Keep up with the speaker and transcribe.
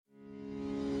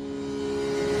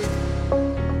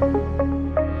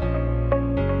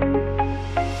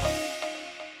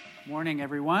morning,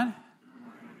 everyone.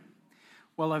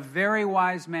 Well, a very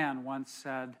wise man once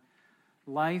said,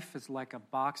 life is like a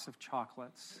box of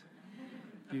chocolates.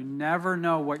 You never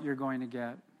know what you're going to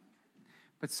get.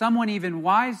 But someone even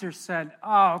wiser said,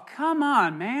 oh, come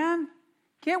on, man.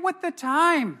 Get with the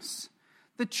times.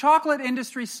 The chocolate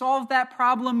industry solved that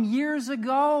problem years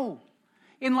ago.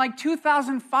 In like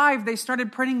 2005, they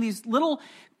started printing these little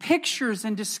pictures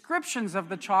and descriptions of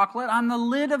the chocolate on the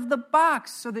lid of the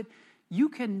box so that you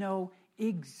can know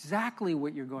exactly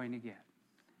what you're going to get.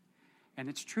 And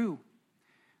it's true.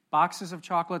 Boxes of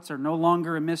chocolates are no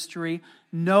longer a mystery.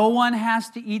 No one has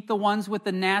to eat the ones with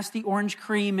the nasty orange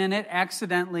cream in it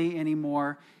accidentally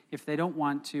anymore if they don't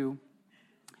want to.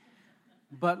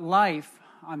 But life,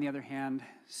 on the other hand,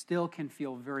 still can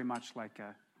feel very much like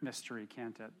a mystery,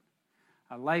 can't it?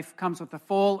 Life comes with a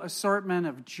full assortment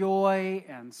of joy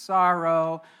and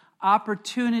sorrow,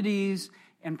 opportunities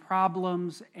and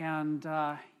problems, and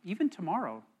even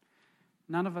tomorrow,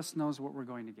 none of us knows what we're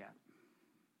going to get.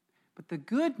 But the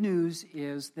good news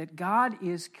is that God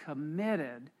is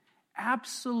committed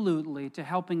absolutely to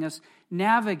helping us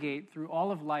navigate through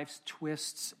all of life's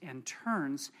twists and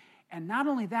turns. And not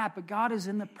only that, but God is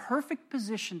in the perfect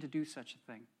position to do such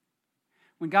a thing.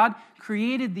 When God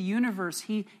created the universe,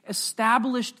 He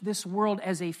established this world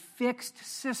as a fixed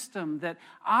system that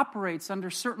operates under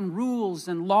certain rules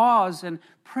and laws and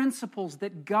principles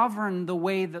that govern the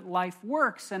way that life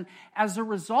works. And as a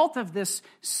result of this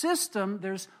system,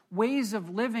 there's ways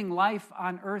of living life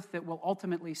on earth that will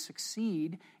ultimately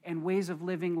succeed and ways of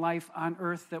living life on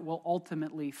earth that will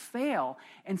ultimately fail.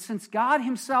 And since God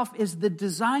Himself is the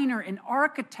designer and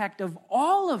architect of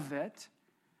all of it,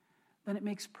 then it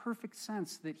makes perfect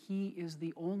sense that He is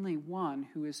the only one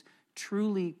who is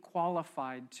truly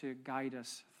qualified to guide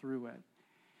us through it.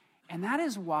 And that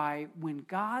is why when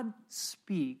God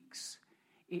speaks,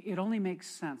 it only makes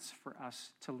sense for us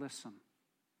to listen.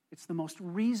 It's the most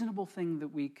reasonable thing that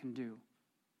we can do.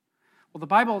 Well, the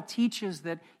Bible teaches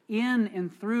that in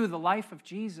and through the life of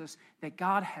Jesus, that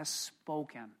God has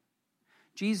spoken.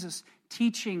 Jesus'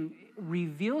 teaching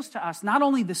reveals to us not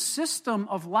only the system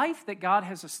of life that God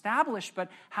has established,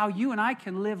 but how you and I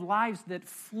can live lives that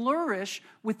flourish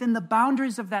within the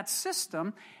boundaries of that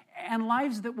system, and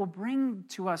lives that will bring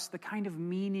to us the kind of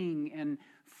meaning and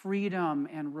freedom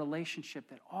and relationship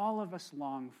that all of us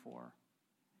long for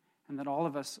and that all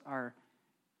of us are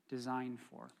designed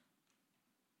for.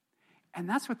 And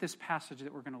that's what this passage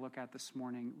that we're going to look at this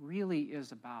morning really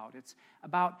is about. It's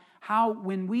about how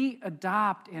when we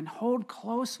adopt and hold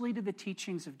closely to the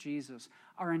teachings of Jesus,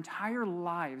 our entire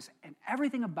lives and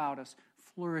everything about us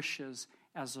flourishes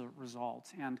as a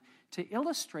result. And to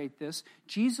illustrate this,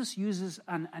 Jesus uses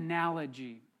an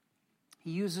analogy.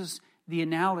 He uses the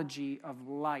analogy of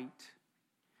light.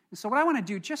 And so what I want to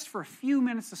do just for a few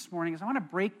minutes this morning is I want to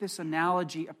break this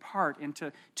analogy apart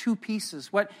into two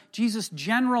pieces. What Jesus'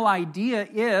 general idea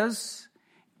is,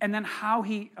 and then how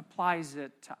He applies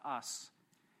it to us.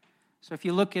 So if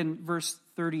you look in verse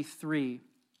 33,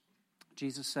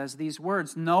 Jesus says these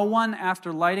words, "No one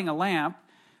after lighting a lamp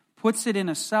puts it in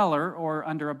a cellar or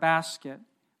under a basket,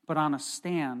 but on a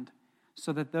stand,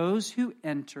 so that those who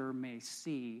enter may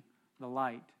see the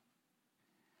light."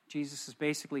 Jesus is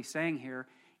basically saying here,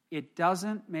 it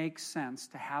doesn't make sense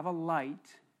to have a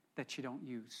light that you don't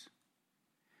use.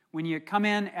 When you come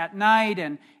in at night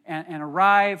and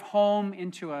arrive home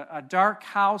into a dark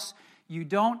house, you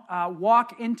don't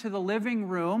walk into the living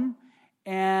room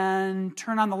and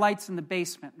turn on the lights in the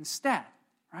basement instead,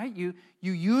 right? You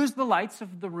use the lights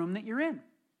of the room that you're in.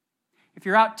 If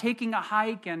you're out taking a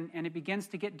hike and it begins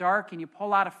to get dark and you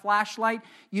pull out a flashlight,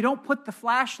 you don't put the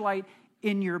flashlight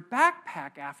in your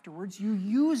backpack afterwards. You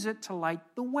use it to light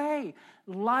the way.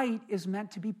 Light is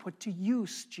meant to be put to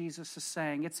use, Jesus is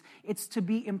saying. It's to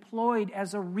be employed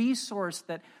as a resource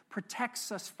that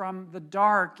protects us from the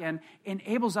dark and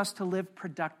enables us to live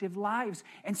productive lives.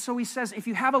 And so He says, if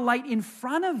you have a light in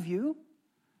front of you,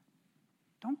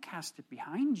 don't cast it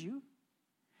behind you.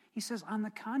 He says, on the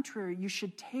contrary, you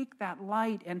should take that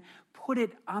light and put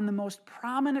it on the most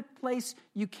prominent place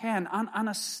you can, on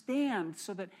a stand,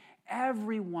 so that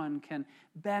everyone can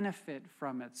benefit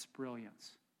from its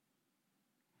brilliance.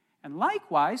 And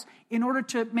likewise, in order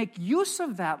to make use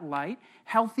of that light,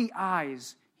 healthy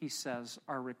eyes, He says,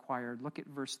 are required. Look at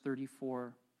verse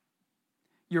 34.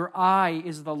 Your eye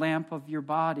is the lamp of your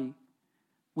body.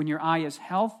 When your eye is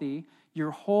healthy,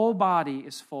 your whole body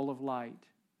is full of light.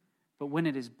 But when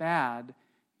it is bad,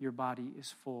 your body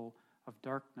is full of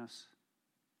darkness.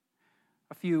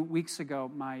 A few weeks ago,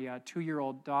 my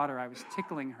 2-year-old daughter, I was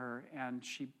tickling her, and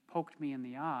she poked me in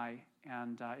the eye,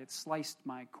 and it sliced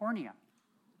my cornea.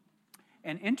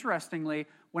 And interestingly,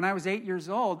 when I was 8 years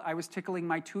old, I was tickling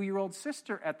my 2-year-old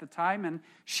sister at the time, and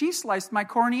she sliced my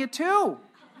cornea too.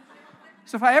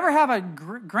 So if I ever have a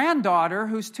granddaughter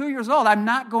who's 2 years old, I'm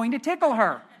not going to tickle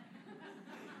her.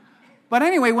 But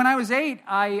anyway, when I was 8,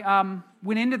 I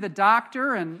went into the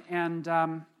doctor,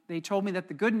 and they told me that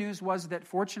the good news was that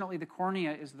fortunately the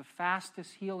cornea is the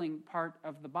fastest healing part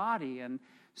of the body. And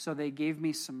so they gave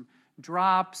me some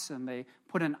drops, and they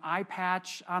put an eye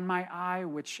patch on my eye,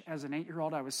 which as an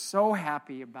 8-year-old I was so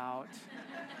happy about.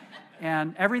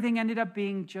 And everything ended up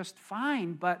being just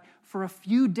fine. But for a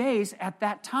few days at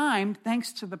that time,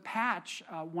 thanks to the patch,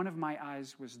 one of my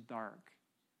eyes was dark.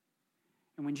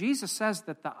 And when Jesus says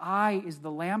that the eye is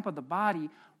the lamp of the body,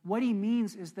 what he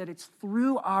means is that it's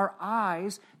through our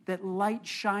eyes that light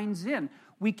shines in.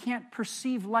 We can't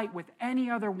perceive light with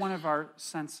any other one of our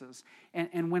senses.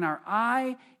 And when our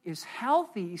eye is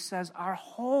healthy, he says, our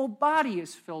whole body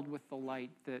is filled with the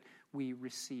light that we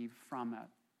receive from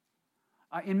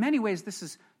it. In many ways, this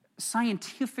is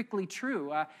scientifically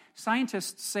true.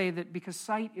 Scientists say that because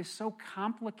sight is so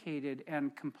complicated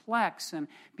and complex, and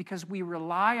because we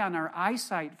rely on our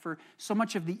eyesight for so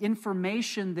much of the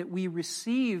information that we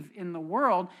receive in the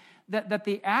world, that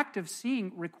the act of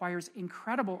seeing requires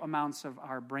incredible amounts of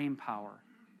our brain power.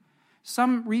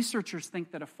 Some researchers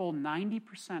think that a full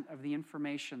 90% of the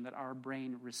information that our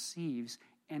brain receives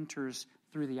enters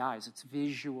through the eyes. It's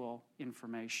visual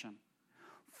information.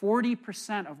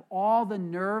 40% of all the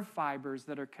nerve fibers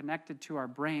that are connected to our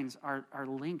brains are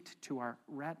linked to our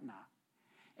retina.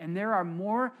 And there are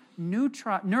more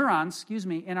neurons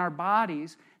in our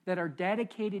bodies that are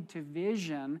dedicated to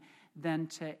vision than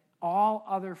to all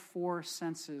other 4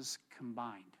 senses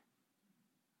combined.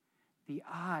 The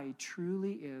eye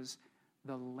truly is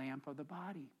the lamp of the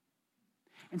body.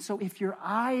 And so if your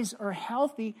eyes are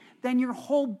healthy, then your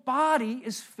whole body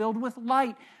is filled with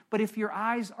light. But if your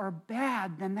eyes are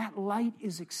bad, then that light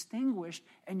is extinguished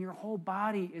and your whole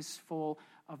body is full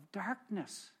of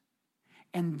darkness.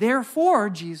 And therefore,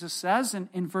 Jesus says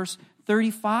in verse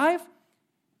 35,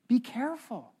 be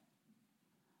careful,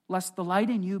 lest the light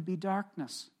in you be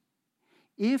darkness.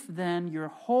 If then your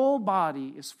whole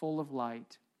body is full of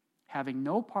light, having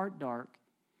no part dark,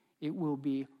 it will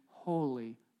be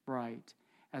wholly bright,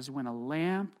 as when a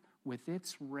lamp with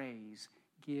its rays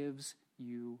gives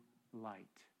you light.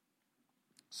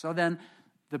 So then,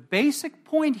 the basic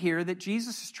point here that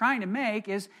Jesus is trying to make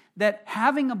is that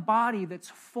having a body that's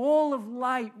full of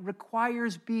light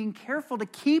requires being careful to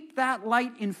keep that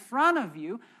light in front of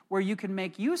you where you can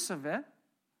make use of it,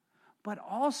 but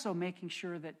also making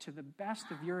sure that to the best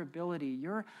of your ability,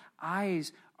 your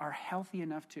eyes are healthy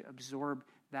enough to absorb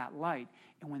that light.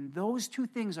 And when those two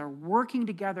things are working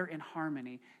together in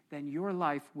harmony, then your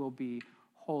life will be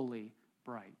wholly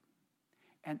bright.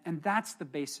 And that's the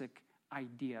basic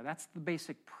idea. That's the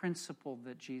basic principle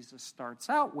that Jesus starts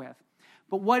out with.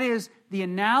 But what is the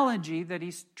analogy that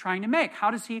he's trying to make?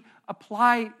 How does he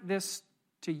apply this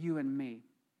to you and me?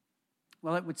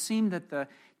 Well, it would seem that the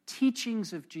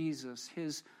teachings of Jesus,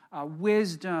 his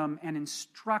wisdom and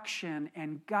instruction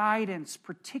and guidance,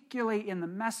 particularly in the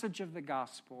message of the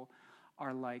gospel,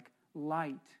 are like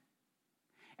light.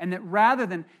 And that rather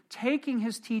than taking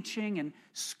his teaching and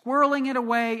squirreling it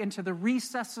away into the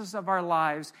recesses of our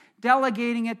lives,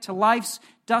 delegating it to life's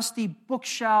dusty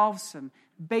bookshelves and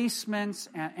basements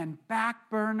and back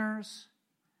burners,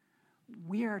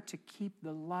 we are to keep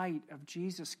the light of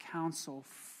Jesus' counsel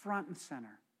front and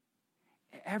center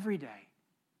every day,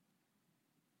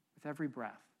 with every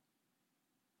breath.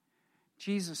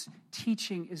 Jesus'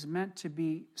 teaching is meant to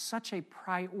be such a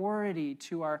priority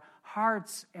to our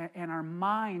hearts and our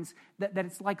minds that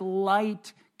it's like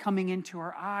light coming into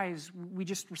our eyes. We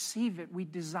just receive it. We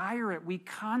desire it. We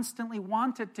constantly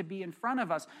want it to be in front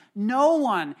of us. No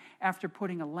one, after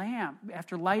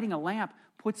lighting a lamp,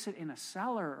 puts it in a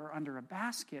cellar or under a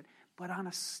basket, but on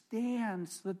a stand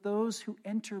so that those who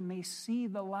enter may see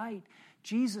the light.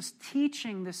 Jesus'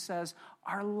 teaching, this says,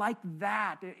 are like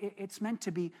that. It's meant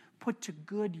to be put to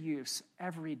good use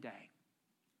every day.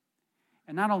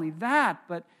 And not only that,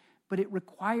 but it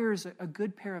requires a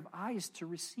good pair of eyes to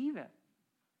receive it.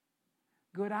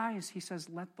 Good eyes, he says,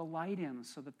 let the light in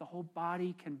so that the whole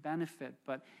body can benefit.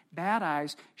 But bad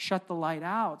eyes shut the light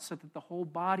out so that the whole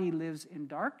body lives in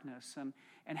darkness.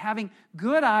 And having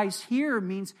good eyes here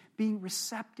means being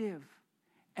receptive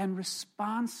and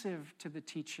responsive to the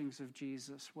teachings of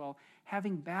Jesus. Well,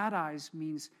 having bad eyes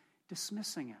means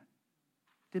dismissing it,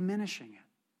 diminishing it.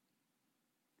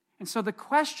 And so the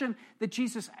question that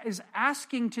Jesus is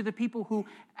asking to the people who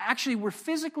actually were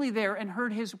physically there and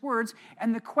heard his words,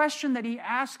 and the question that he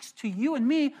asks to you and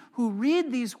me who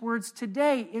read these words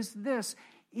today is this: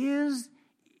 is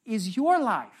your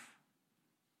life,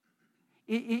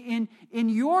 in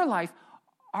your life,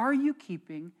 are you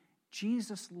keeping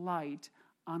Jesus' light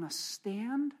on a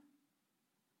stand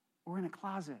or in a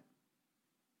closet?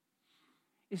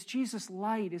 Is Jesus'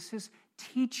 light, is his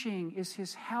teaching, is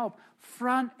his help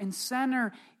front and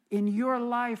center in your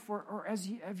life, or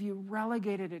have you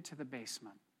relegated it to the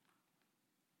basement?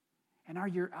 And are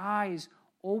your eyes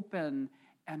open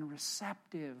and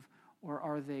receptive, or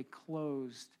are they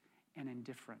closed and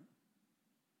indifferent?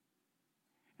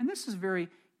 And this is very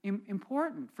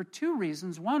important for two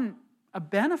reasons. One, a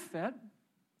benefit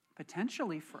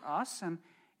potentially for us, and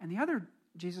the other,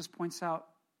 Jesus points out,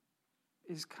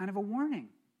 is kind of a warning.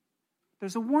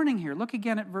 There's a warning here. Look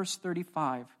again at verse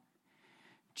 35.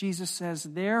 Jesus says,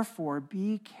 "Therefore,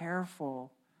 be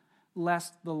careful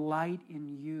lest the light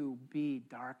in you be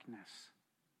darkness."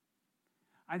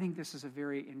 I think this is a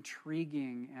very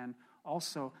intriguing and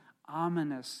also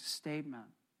ominous statement.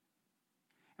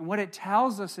 And what it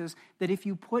tells us is that if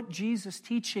you put Jesus'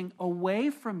 teaching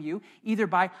away from you, either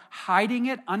by hiding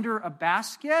it under a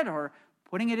basket or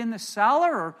putting it in the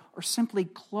cellar or simply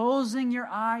closing your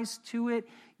eyes to it,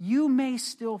 you may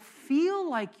still feel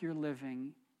like you're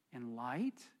living in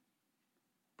light,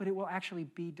 but it will actually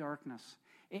be darkness.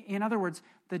 In other words,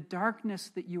 the darkness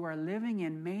that you are living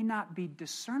in may not be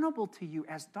discernible to you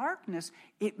as darkness.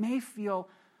 It may feel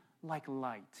like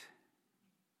light.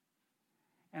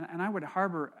 And I would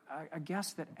harbor a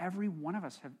guess that every one of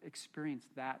us have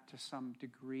experienced that to some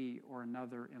degree or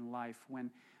another in life,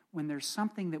 when there's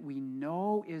something that we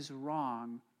know is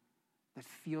wrong that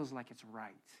feels like it's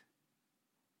right.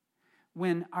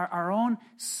 When our own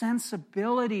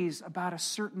sensibilities about a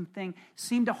certain thing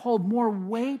seem to hold more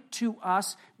weight to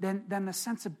us than the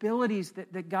sensibilities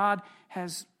that God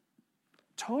has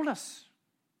told us,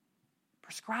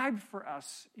 prescribed for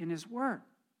us in his word.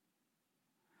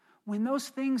 When those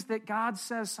things that God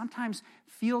says sometimes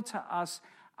feel to us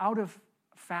out of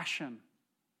fashion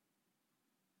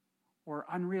or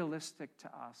unrealistic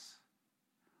to us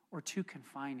or too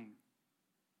confining.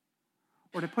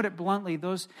 Or to put it bluntly,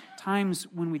 those times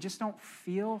when we just don't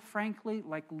feel, frankly,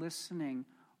 like listening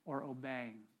or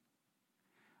obeying.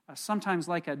 Sometimes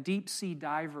like a deep-sea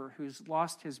diver who's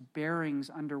lost his bearings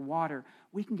underwater,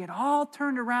 we can get all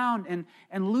turned around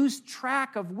and lose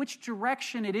track of which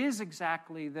direction it is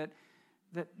exactly that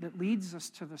leads us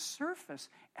to the surface.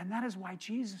 And that is why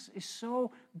Jesus is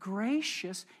so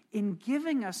gracious in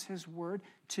giving us his word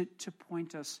to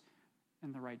point us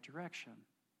in the right direction.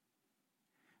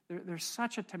 There's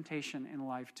such a temptation in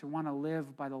life to want to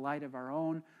live by the light of our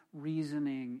own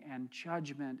reasoning and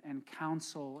judgment and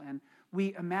counsel. And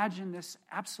we imagine this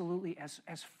absolutely as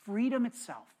freedom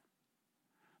itself.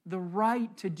 The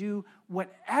right to do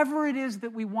whatever it is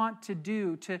that we want to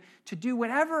do do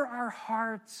whatever our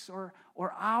hearts or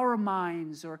our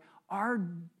minds or our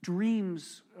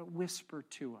dreams whisper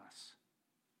to us.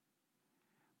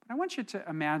 But I want you to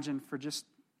imagine for just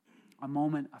a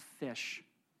moment a fish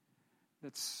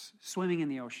that's swimming in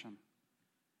the ocean.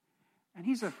 And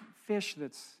he's a fish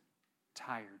that's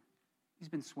tired. He's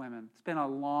been swimming. It's been a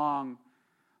long,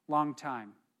 long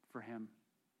time for him.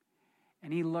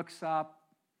 And he looks up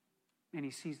and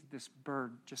he sees this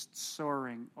bird just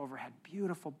soaring overhead.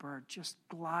 Beautiful bird, just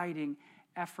gliding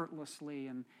effortlessly.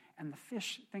 And the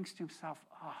fish thinks to himself,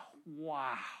 oh,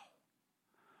 wow.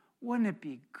 Wouldn't it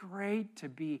be great to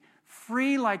be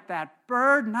free like that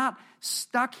bird, not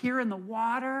stuck here in the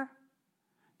water?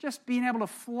 Just being able to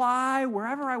fly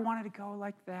wherever I wanted to go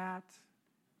like that.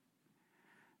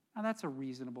 Now, that's a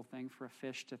reasonable thing for a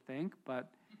fish to think,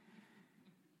 but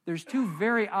there's two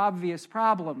very obvious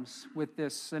problems with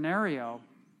this scenario.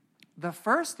 The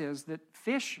first is that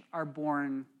fish are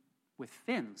born with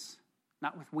fins,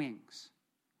 not with wings.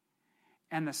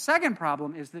 And the second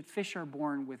problem is that fish are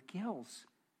born with gills,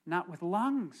 not with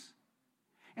lungs.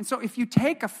 And so if you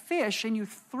take a fish and you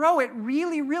throw it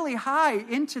really, really high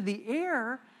into the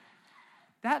air,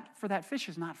 that for that fish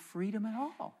is not freedom at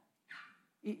all.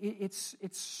 It's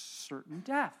certain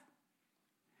death.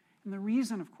 And the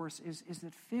reason, of course, is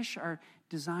that fish are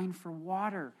designed for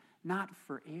water, not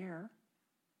for air.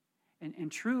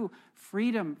 And true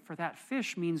freedom for that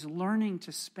fish means learning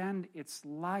to spend its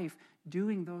life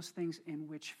doing those things in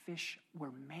which fish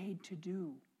were made to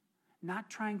do,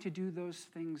 not trying to do those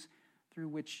things through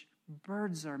which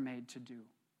birds are made to do.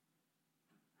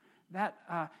 That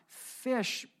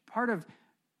fish, part of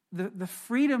the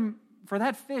freedom for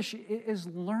that fish is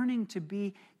learning to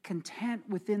be content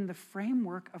within the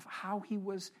framework of how he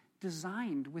was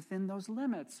designed within those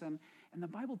limits. And the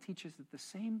Bible teaches that the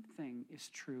same thing is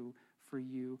true for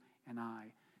you and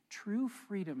I. True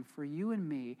freedom for you and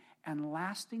me and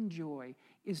lasting joy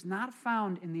is not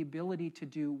found in the ability to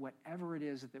do whatever it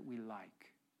is that we like.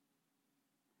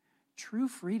 True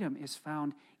freedom is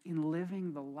found in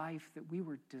living the life that we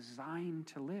were designed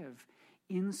to live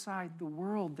inside the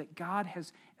world that God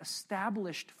has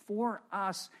established for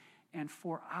us and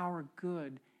for our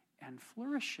good and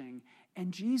flourishing.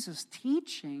 And Jesus'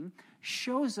 teaching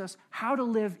shows us how to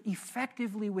live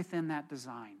effectively within that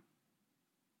design.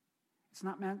 It's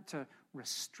not meant to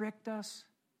restrict us.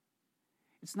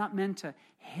 It's not meant to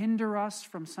hinder us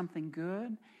from something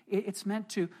good. It's meant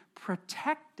to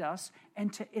protect us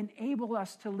and to enable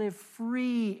us to live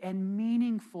free and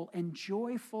meaningful and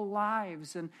joyful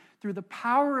lives. And through the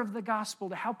power of the gospel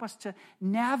to help us to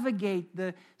navigate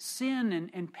the sin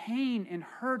and pain and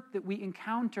hurt that we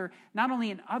encounter, not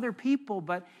only in other people,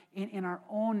 but in our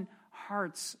own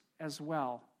hearts as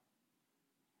well.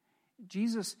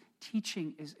 Jesus'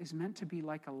 teaching is meant to be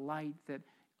like a light that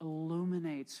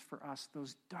illuminates for us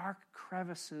those dark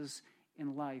crevices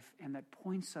in life and that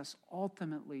points us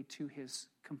ultimately to his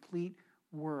complete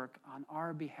work on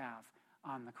our behalf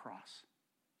on the cross.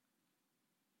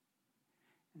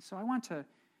 And so I want to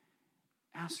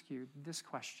ask you this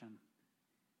question.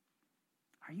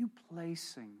 Are you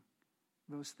placing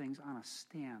those things on a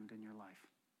stand in your life?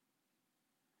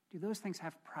 Do those things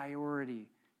have priority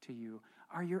to you?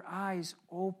 Are your eyes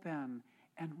open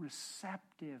and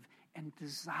receptive and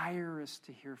desirous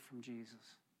to hear from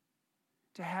Jesus?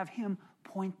 To have him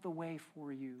point the way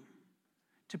for you?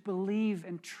 To believe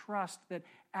and trust that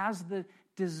as the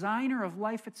designer of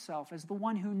life itself, as the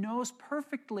one who knows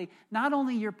perfectly not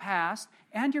only your past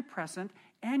and your present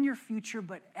and your future,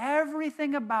 but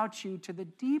everything about you to the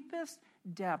deepest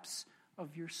depths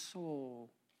of your soul,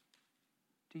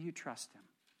 do you trust him?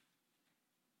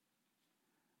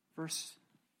 Verse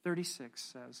 36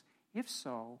 says, if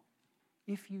so,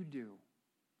 if you do,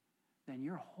 then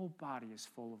your whole body is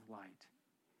full of light,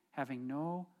 having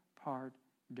no part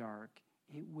dark.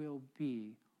 It will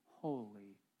be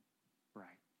wholly bright.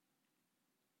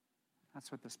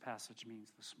 That's what this passage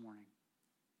means this morning.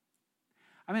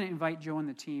 I'm going to invite Joe and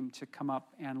the team to come up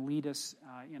and lead us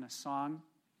in a song.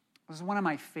 This is one of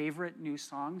my favorite new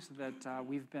songs that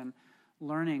we've been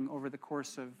learning over the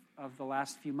course of the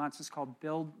last few months. It's called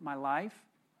Build My Life.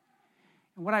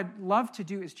 And what I'd love to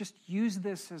do is just use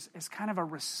this as kind of a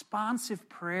responsive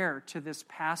prayer to this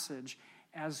passage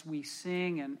as we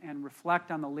sing and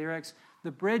reflect on the lyrics.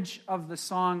 The bridge of the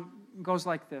song goes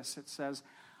like this. It says,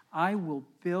 I will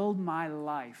build my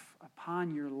life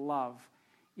upon your love.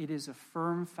 It is a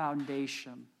firm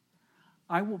foundation.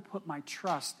 I will put my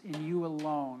trust in you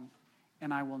alone,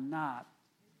 and I will not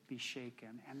be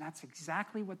shaken. And that's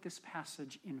exactly what this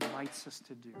passage invites us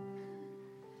to do,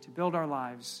 to build our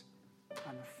lives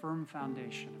on the firm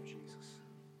foundation of Jesus.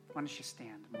 Why don't you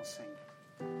stand and we'll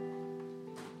sing.